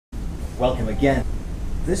Welcome again.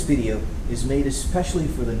 This video is made especially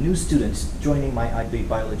for the new students joining my IB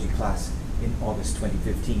biology class in August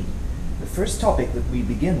 2015. The first topic that we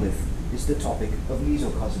begin with is the topic of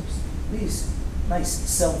mesocosms, these nice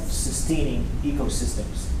self-sustaining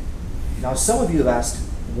ecosystems. Now, some of you have asked,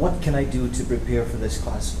 what can I do to prepare for this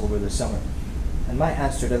class over the summer? And my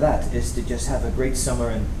answer to that is to just have a great summer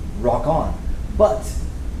and rock on. But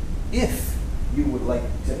if you would like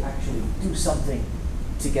to actually do something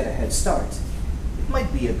to get a head start, it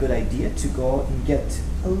might be a good idea to go out and get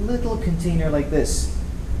a little container like this,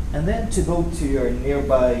 and then to go to your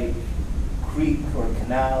nearby creek or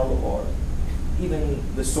canal, or even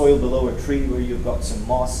the soil below a tree where you've got some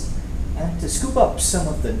moss, and to scoop up some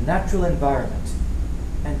of the natural environment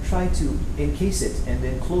and try to encase it and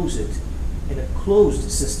enclose it in a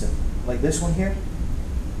closed system like this one here,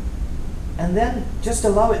 and then just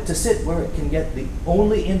allow it to sit where it can get the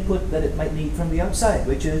only input that it might need from the outside,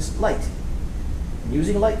 which is light. And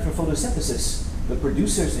using light for photosynthesis, the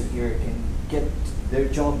producers in here can get their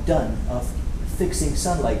job done of fixing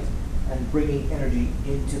sunlight and bringing energy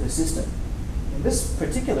into the system. In this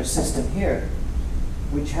particular system here,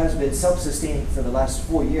 which has been self-sustaining for the last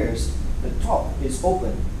 4 years, the top is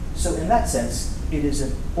open. So in that sense, it is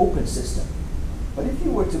an open system. But if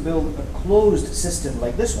you were to build a closed system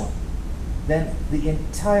like this one, then the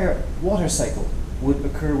entire water cycle would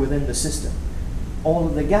occur within the system. All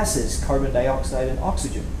of the gases, carbon dioxide and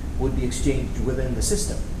oxygen, would be exchanged within the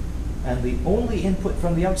system. And the only input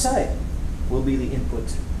from the outside will be the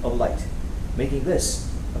input of light, making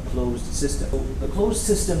this a closed system. So the closed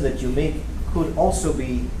system that you make could also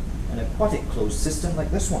be an aquatic closed system like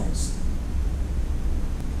this one is.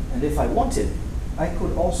 And if I wanted, I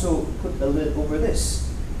could also put a lid over this,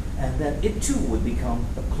 and then it too would become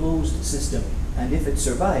a closed system. And if it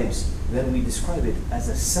survives, then we describe it as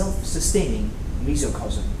a self-sustaining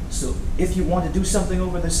mesocosm. So if you want to do something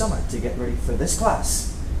over the summer to get ready for this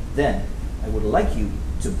class, then I would like you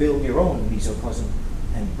to build your own mesocosm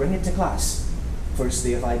and bring it to class first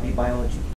day of IB biology.